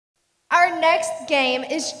Our next game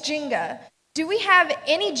is Jenga. Do we have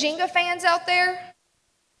any Jenga fans out there?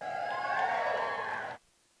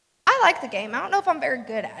 I like the game. I don't know if I'm very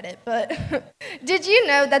good at it, but did you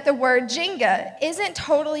know that the word Jenga isn't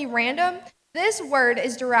totally random? This word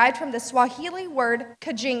is derived from the Swahili word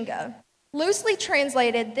kujenga. Loosely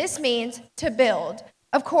translated, this means to build.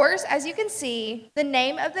 Of course, as you can see, the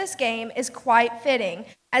name of this game is quite fitting,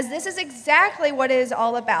 as this is exactly what it is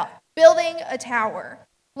all about, building a tower.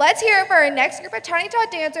 Let's hear it for our next group of Tiny Tot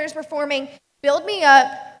dancers performing Build Me Up,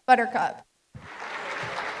 Buttercup.